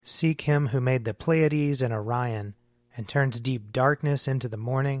Seek him who made the Pleiades and Orion, and turns deep darkness into the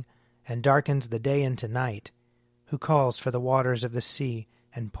morning, and darkens the day into night, who calls for the waters of the sea,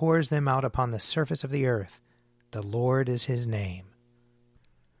 and pours them out upon the surface of the earth. The Lord is his name.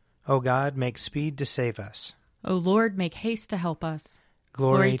 O God, make speed to save us. O Lord, make haste to help us.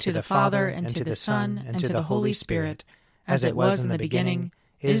 Glory to the Father, and to the Son, and to the Holy Spirit, as it was in the beginning,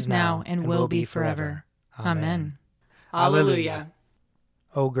 is now, and will be forever. Amen. Alleluia.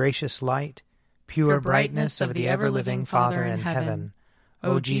 O gracious light, pure brightness of the ever-living Father in heaven,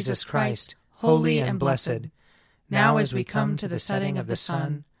 O Jesus Christ, holy and blessed, now as we come to the setting of the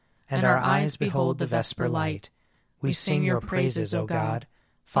sun, and our eyes behold the vesper light, we sing your praises, O God,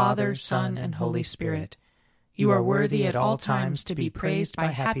 Father, Son, and Holy Spirit. You are worthy at all times to be praised by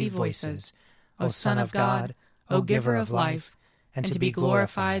happy voices, O Son of God, O Giver of life, and to be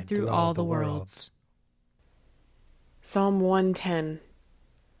glorified through all the worlds. Psalm 110.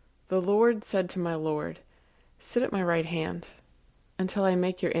 The Lord said to my Lord, sit at my right hand, until I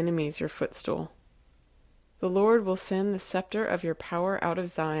make your enemies your footstool. The Lord will send the scepter of your power out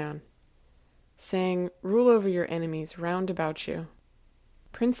of Zion, saying, rule over your enemies round about you.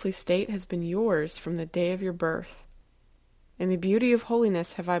 Princely state has been yours from the day of your birth. In the beauty of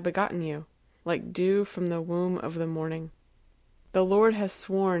holiness have I begotten you, like dew from the womb of the morning. The Lord has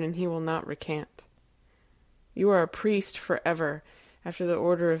sworn, and he will not recant. You are a priest forever, after the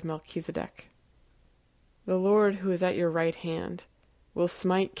order of Melchizedek. The Lord, who is at your right hand, will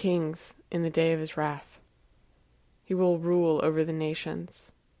smite kings in the day of his wrath. He will rule over the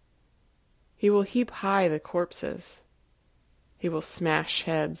nations. He will heap high the corpses. He will smash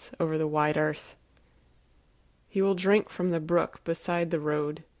heads over the wide earth. He will drink from the brook beside the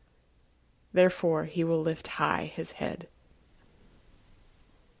road. Therefore he will lift high his head.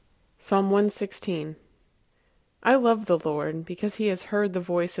 Psalm 116. I love the Lord, because he has heard the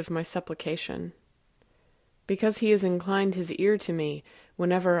voice of my supplication, because he has inclined his ear to me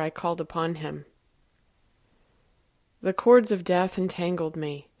whenever I called upon him. The cords of death entangled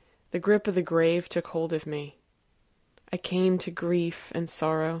me, the grip of the grave took hold of me. I came to grief and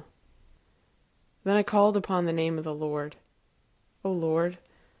sorrow. Then I called upon the name of the Lord. O Lord,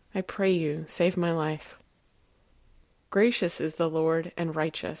 I pray you, save my life. Gracious is the Lord and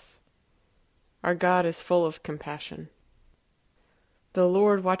righteous. Our God is full of compassion. The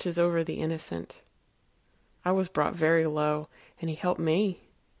Lord watches over the innocent. I was brought very low, and he helped me.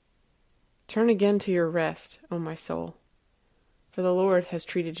 Turn again to your rest, O my soul, for the Lord has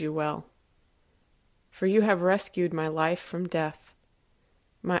treated you well. For you have rescued my life from death,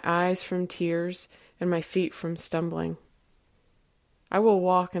 my eyes from tears, and my feet from stumbling. I will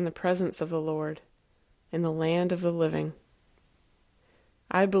walk in the presence of the Lord, in the land of the living.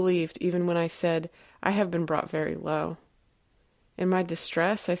 I believed even when I said, I have been brought very low. In my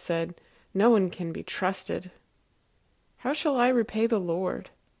distress I said, no one can be trusted. How shall I repay the Lord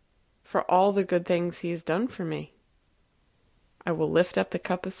for all the good things he has done for me? I will lift up the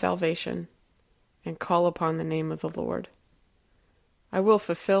cup of salvation and call upon the name of the Lord. I will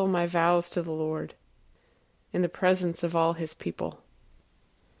fulfill my vows to the Lord in the presence of all his people.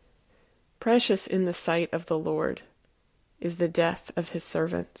 Precious in the sight of the Lord is the death of his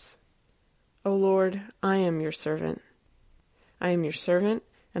servants. O Lord, I am your servant. I am your servant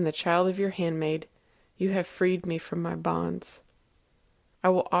and the child of your handmaid. You have freed me from my bonds. I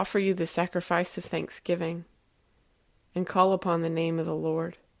will offer you the sacrifice of thanksgiving and call upon the name of the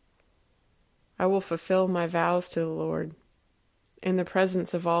Lord. I will fulfill my vows to the Lord in the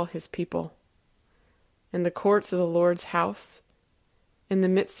presence of all his people, in the courts of the Lord's house, in the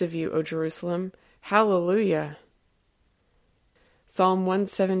midst of you, O Jerusalem. Hallelujah! Psalm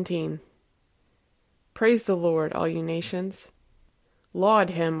 117. Praise the Lord, all you nations. Laud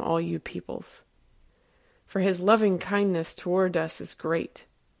him, all you peoples. For his loving kindness toward us is great,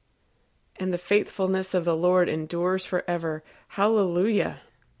 and the faithfulness of the Lord endures forever. Hallelujah!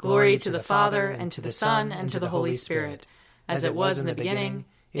 Glory to the Father, and to the Son, and to the Holy Spirit, as it was in the beginning,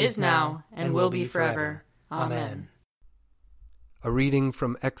 is now, and will be forever. Amen. A reading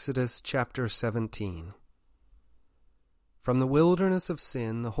from Exodus chapter 17. From the wilderness of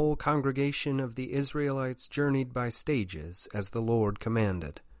Sin, the whole congregation of the Israelites journeyed by stages, as the Lord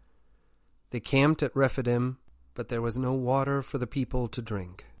commanded. They camped at Rephidim, but there was no water for the people to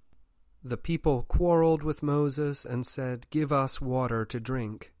drink. The people quarreled with Moses and said, "Give us water to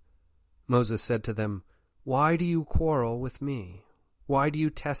drink." Moses said to them, "Why do you quarrel with me? Why do you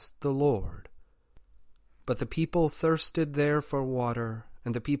test the Lord?" But the people thirsted there for water,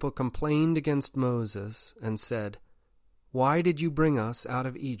 and the people complained against Moses and said, "Why did you bring us out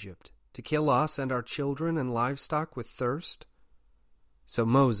of Egypt, to kill us and our children and livestock with thirst?" So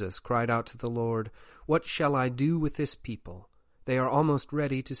Moses cried out to the Lord, "What shall I do with this people? They are almost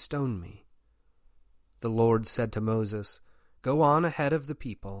ready to stone me." The Lord said to Moses, "Go on ahead of the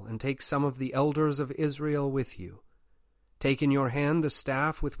people, and take some of the elders of Israel with you. Take in your hand the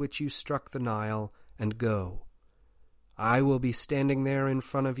staff with which you struck the Nile, and go. I will be standing there in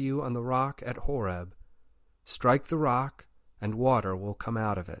front of you on the rock at Horeb. Strike the rock, and water will come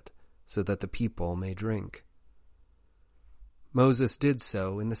out of it, so that the people may drink." Moses did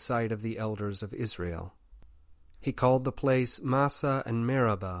so in the sight of the elders of Israel. He called the place Massah and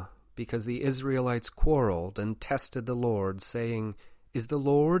Meribah, because the Israelites quarreled and tested the Lord, saying, "Is the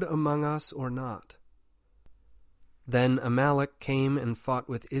Lord among us or not?" Then Amalek came and fought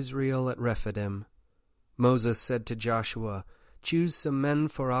with Israel at Rephidim. Moses said to Joshua, "Choose some men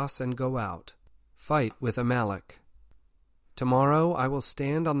for us and go out. Fight with Amalek. Tomorrow I will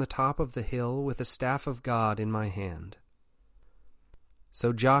stand on the top of the hill with the staff of God in my hand."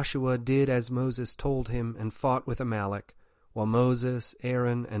 So Joshua did as Moses told him and fought with Amalek, while Moses,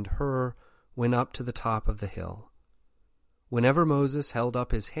 Aaron, and Hur went up to the top of the hill. Whenever Moses held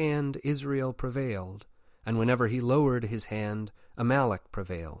up his hand, Israel prevailed, and whenever he lowered his hand, Amalek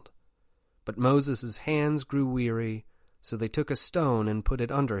prevailed. But Moses' hands grew weary, so they took a stone and put it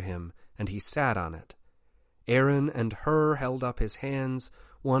under him, and he sat on it. Aaron and Hur held up his hands,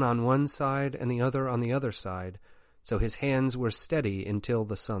 one on one side and the other on the other side, so his hands were steady until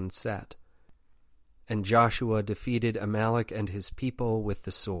the sun set. And Joshua defeated Amalek and his people with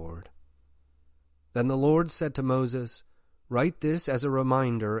the sword. Then the Lord said to Moses, "Write this as a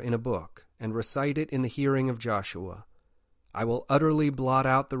reminder in a book, and recite it in the hearing of Joshua. I will utterly blot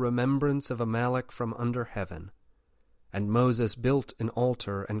out the remembrance of Amalek from under heaven." And Moses built an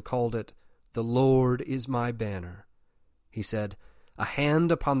altar and called it, "The Lord is my banner." He said, "A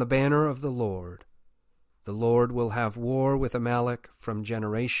hand upon the banner of the Lord. The Lord will have war with Amalek from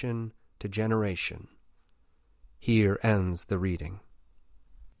generation to generation." Here ends the reading.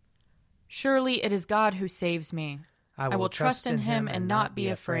 Surely it is God who saves me. I will trust in him and not be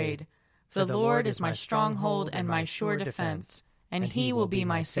afraid. For the Lord is my stronghold and my sure defense, and he will be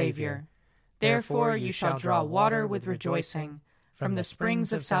my Savior. Therefore you shall draw water with rejoicing from the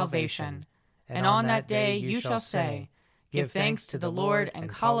springs of salvation. And on that day you shall say, "Give thanks to the Lord and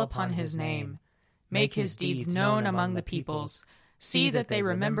call upon his name. Make his deeds known among the peoples. See that they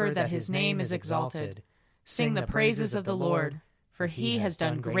remember that his name is exalted. Sing the praises of the Lord, for he has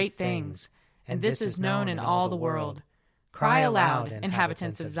done great things, and this is known in all the world. Cry aloud,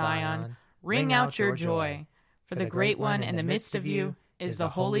 inhabitants of Zion, ring out your joy, for the great one in the midst of you is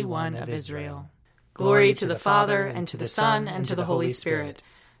the Holy One of Israel." Glory to the Father, and to the Son, and to the Holy Spirit,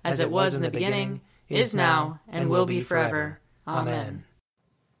 as it was in the beginning, is now, and will be forever. Amen.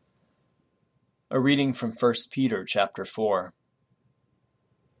 A reading from 1 Peter chapter 4.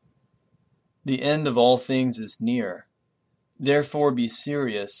 The end of all things is near. Therefore be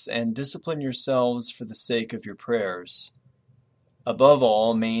serious and discipline yourselves for the sake of your prayers. Above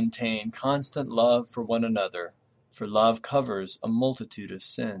all, maintain constant love for one another, for love covers a multitude of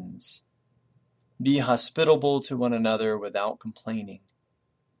sins. Be hospitable to one another without complaining.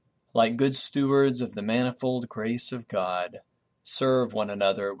 Like good stewards of the manifold grace of God, serve one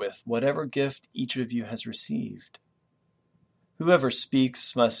another with whatever gift each of you has received. Whoever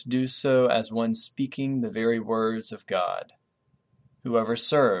speaks must do so as one speaking the very words of God. Whoever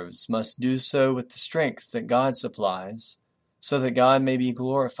serves must do so with the strength that God supplies, so that God may be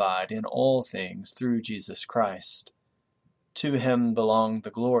glorified in all things through Jesus Christ. To him belong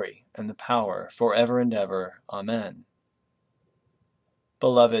the glory and the power forever and ever. Amen.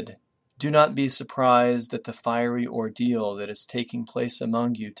 Beloved, do not be surprised at the fiery ordeal that is taking place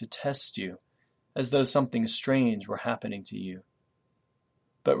among you to test you, as though something strange were happening to you.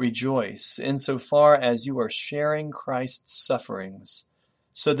 But rejoice insofar as you are sharing Christ's sufferings,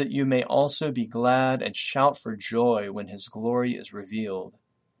 so that you may also be glad and shout for joy when his glory is revealed.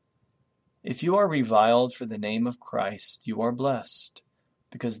 If you are reviled for the name of Christ, you are blessed,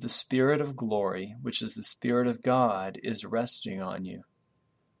 because the Spirit of glory, which is the Spirit of God, is resting on you.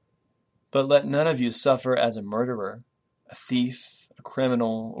 But let none of you suffer as a murderer, a thief, a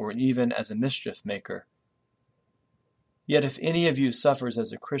criminal, or even as a mischief maker. Yet if any of you suffers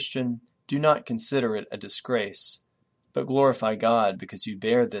as a Christian, do not consider it a disgrace, but glorify God because you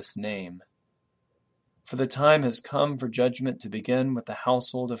bear this name. For the time has come for judgment to begin with the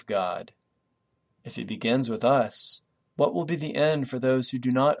household of God. If it begins with us, what will be the end for those who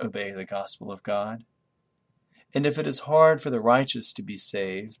do not obey the gospel of God? And if it is hard for the righteous to be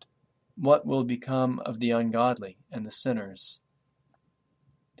saved, what will become of the ungodly and the sinners?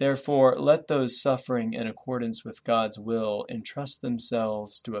 Therefore, let those suffering in accordance with God's will entrust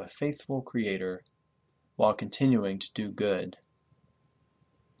themselves to a faithful Creator while continuing to do good.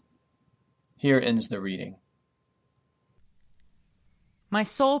 Here ends the reading. My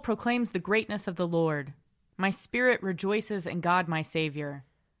soul proclaims the greatness of the Lord. My spirit rejoices in God my Savior,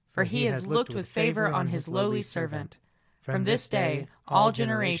 for he has looked with favor on his lowly servant. From this day all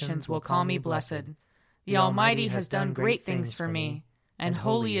generations will call me blessed. The Almighty has done great things for me, and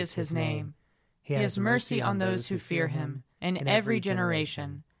holy is his name. He has mercy on those who fear him, in every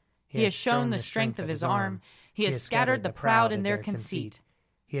generation. He has shown the strength of his arm. He has scattered the proud in their conceit.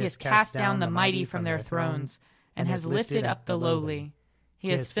 He has cast down the mighty from their thrones, and has lifted up the lowly. He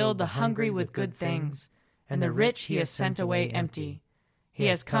has filled the hungry with good things, and the rich he has sent away empty. He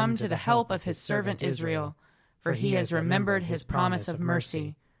has come to the help of his servant Israel, for he has remembered his promise of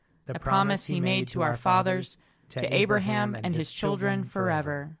mercy, the promise he made to our fathers, to Abraham and his children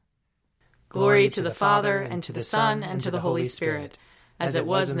forever. Glory to the Father, and to the Son, and to the Holy Spirit, as it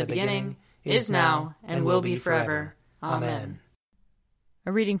was in the beginning, is now, and will be forever. Amen.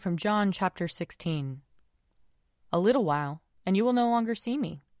 A reading from John chapter 16. A little while, and you will no longer see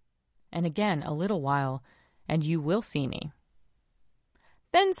me. And again a little while, and you will see me.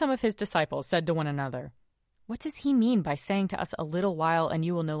 Then some of his disciples said to one another, What does he mean by saying to us, a little while, and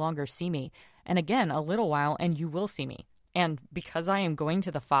you will no longer see me, and again a little while, and you will see me, and because I am going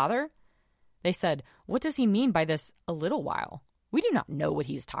to the Father? They said, What does he mean by this, a little while? We do not know what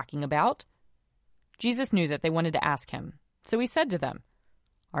he is talking about. Jesus knew that they wanted to ask him, so he said to them,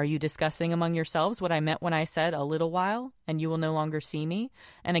 Are you discussing among yourselves what I meant when I said, a little while, and you will no longer see me,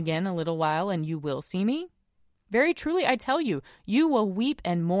 and again a little while, and you will see me? Very truly I tell you, you will weep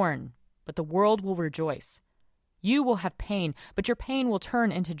and mourn, but the world will rejoice. You will have pain, but your pain will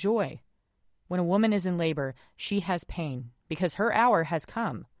turn into joy. When a woman is in labor, she has pain, because her hour has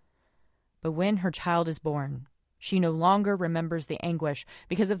come. But when her child is born, she no longer remembers the anguish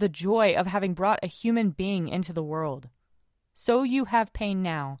because of the joy of having brought a human being into the world. So you have pain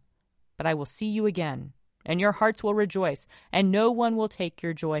now, but I will see you again, and your hearts will rejoice, and no one will take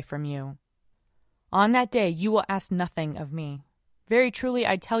your joy from you. On that day you will ask nothing of me. Very truly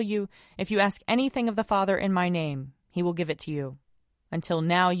I tell you, if you ask anything of the Father in my name, he will give it to you. Until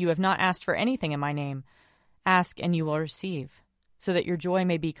now you have not asked for anything in my name. Ask and you will receive, so that your joy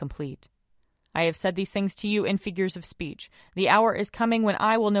may be complete. I have said these things to you in figures of speech. The hour is coming when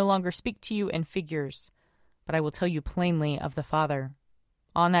I will no longer speak to you in figures, but I will tell you plainly of the Father.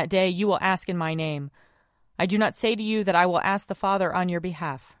 On that day you will ask in my name. I do not say to you that I will ask the Father on your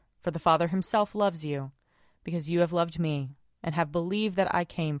behalf, for the Father himself loves you, because you have loved me, and have believed that I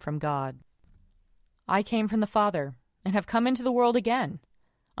came from God. I came from the Father, and have come into the world again.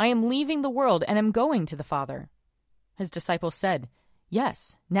 I am leaving the world, and am going to the Father. His disciples said,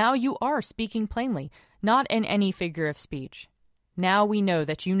 Yes, now you are speaking plainly, not in any figure of speech. Now we know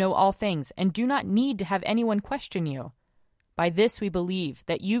that you know all things, and do not need to have anyone question you. By this we believe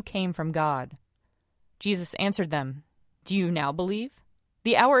that you came from God. Jesus answered them, Do you now believe?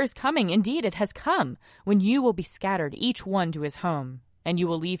 The hour is coming, indeed it has come, when you will be scattered, each one to his home, and you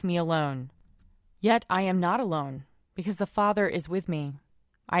will leave me alone. Yet I am not alone, because the Father is with me.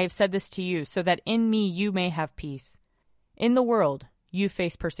 I have said this to you, so that in me you may have peace. In the world you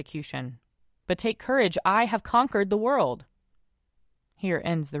face persecution, but take courage, I have conquered the world. Here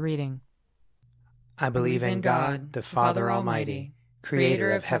ends the reading. I believe in God, the Father Almighty,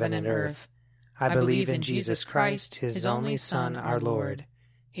 creator of heaven and earth. I believe in Jesus Christ, his only Son, our Lord.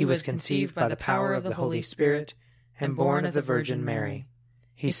 He was conceived by the power of the Holy Spirit and born of the Virgin Mary.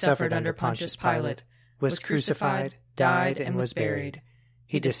 He suffered under Pontius Pilate, was crucified, died, and was buried.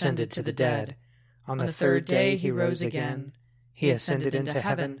 He descended to the dead. On the third day he rose again. He ascended into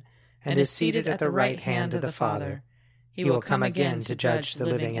heaven and is seated at the right hand of the Father. He will come again to judge the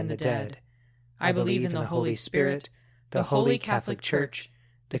living and the dead. I believe in the Holy Spirit, the Holy Catholic Church,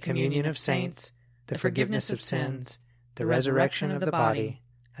 the communion of saints, the forgiveness of sins, the resurrection of the body,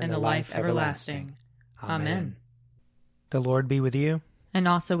 and the life everlasting. Amen. The Lord be with you. And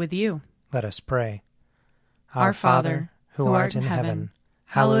also with you. Let us pray. Our Father, who art in heaven,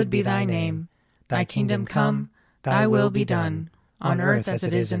 hallowed be thy name. Thy kingdom come, thy will be done, on earth as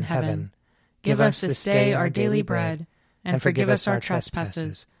it is in heaven. Give us this day our daily bread, and forgive us our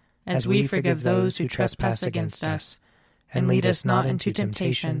trespasses, as we forgive those who trespass against us. And lead us not into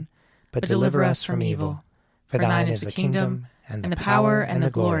temptation, but deliver us from evil. For thine is the kingdom, and the power, and the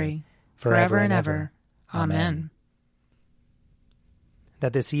glory, forever and ever. Amen.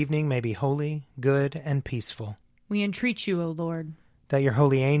 That this evening may be holy, good, and peaceful. We entreat you, O Lord. That your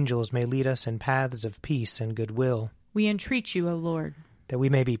holy angels may lead us in paths of peace and goodwill. We entreat you, O Lord. that we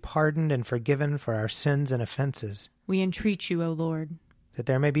may be pardoned and forgiven for our sins and offenses. We entreat you, O Lord. That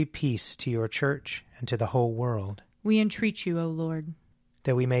there may be peace to your church and to the whole world. We entreat you, O Lord.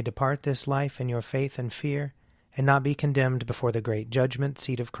 That we may depart this life in your faith and fear, and not be condemned before the great judgment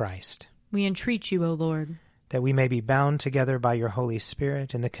seat of Christ. We entreat you, O Lord. That we may be bound together by your Holy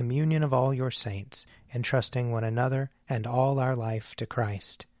Spirit in the communion of all your saints, entrusting one another and all our life to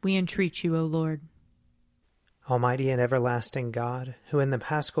Christ. We entreat you, O Lord. Almighty and everlasting God, who in the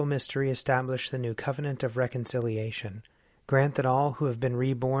Paschal mystery established the new covenant of reconciliation, grant that all who have been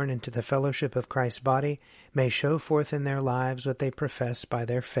reborn into the fellowship of Christ's body may show forth in their lives what they profess by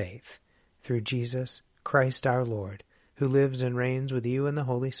their faith, through Jesus Christ our Lord, who lives and reigns with you in the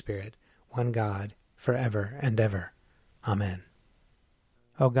Holy Spirit, one God, forever and ever. Amen.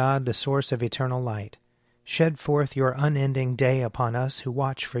 O God, the source of eternal light, shed forth your unending day upon us who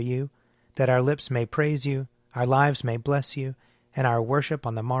watch for you, that our lips may praise you, our lives may bless you, and our worship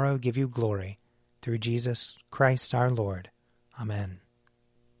on the morrow give you glory, through Jesus Christ our Lord. Amen.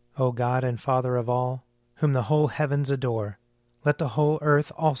 O God and Father of all, whom the whole heavens adore, let the whole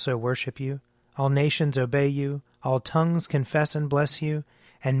earth also worship you, all nations obey you, all tongues confess and bless you,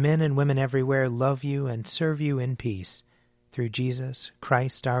 and men and women everywhere love you and serve you in peace, through Jesus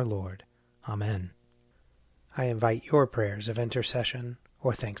Christ our Lord. Amen. I invite your prayers of intercession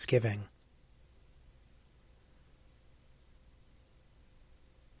or thanksgiving.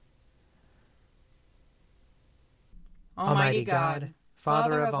 Almighty God,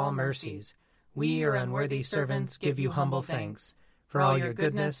 Father of all mercies, we, your unworthy servants, give you humble thanks for all your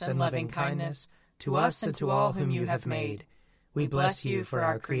goodness and loving kindness to us and to all whom you have made. We bless you for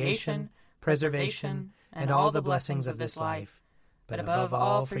our creation, preservation, and all the blessings of this life, but above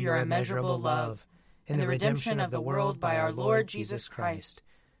all for your immeasurable love in the redemption of the world by our Lord Jesus Christ,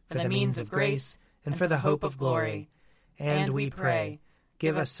 for the means of grace and for the hope of glory. And we pray,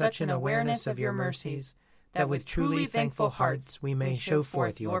 give us such an awareness of your mercies that with truly thankful hearts we may show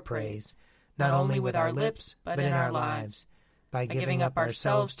forth your praise, not only with our lips but in our lives, by giving up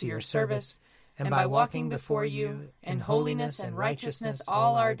ourselves to your service, and by walking before you in holiness and righteousness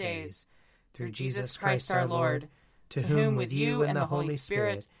all our days, through Jesus Christ our Lord, to whom with you and the Holy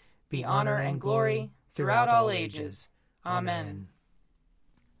Spirit be honor and glory throughout all ages. Amen.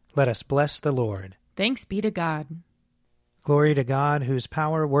 Let us bless the Lord. Thanks be to God. Glory to God, whose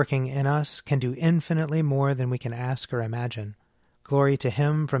power working in us can do infinitely more than we can ask or imagine. Glory to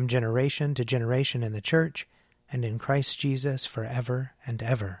him from generation to generation in the Church, and in Christ Jesus forever and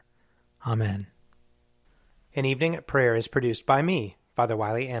ever. Amen. An Evening at Prayer is produced by me, Father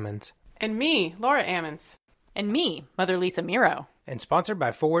Wiley Ammons. And me, Laura Ammons. And me, Mother Lisa Miro. And sponsored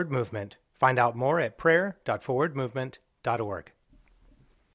by Forward Movement. Find out more at prayer.forwardmovement.org.